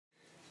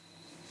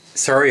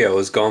Sorry I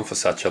was gone for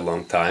such a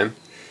long time.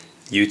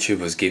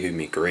 YouTube was giving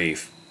me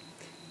grief.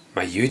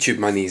 My YouTube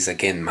money is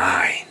again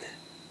mine.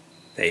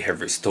 They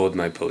have restored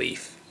my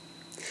belief.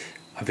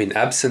 I've been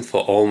absent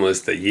for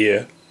almost a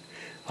year.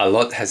 A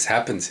lot has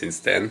happened since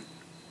then.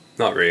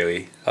 Not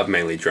really, I've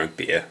mainly drunk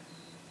beer.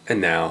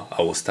 And now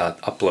I will start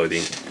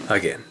uploading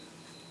again.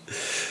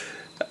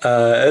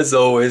 As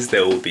always,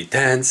 there will be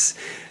dance,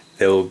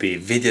 there will be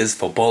videos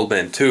for Bald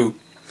Man 2.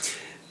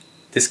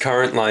 This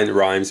current line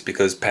rhymes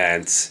because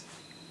pants.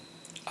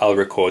 I'll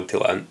record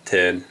till I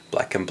turn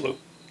black and blue.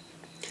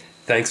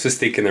 Thanks for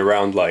sticking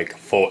around like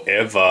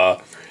forever.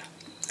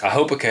 I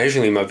hope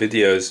occasionally my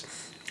videos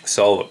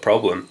solve a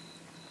problem,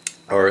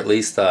 or at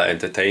least are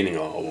entertaining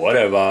or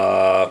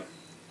whatever.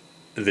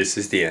 This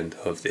is the end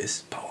of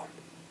this poem.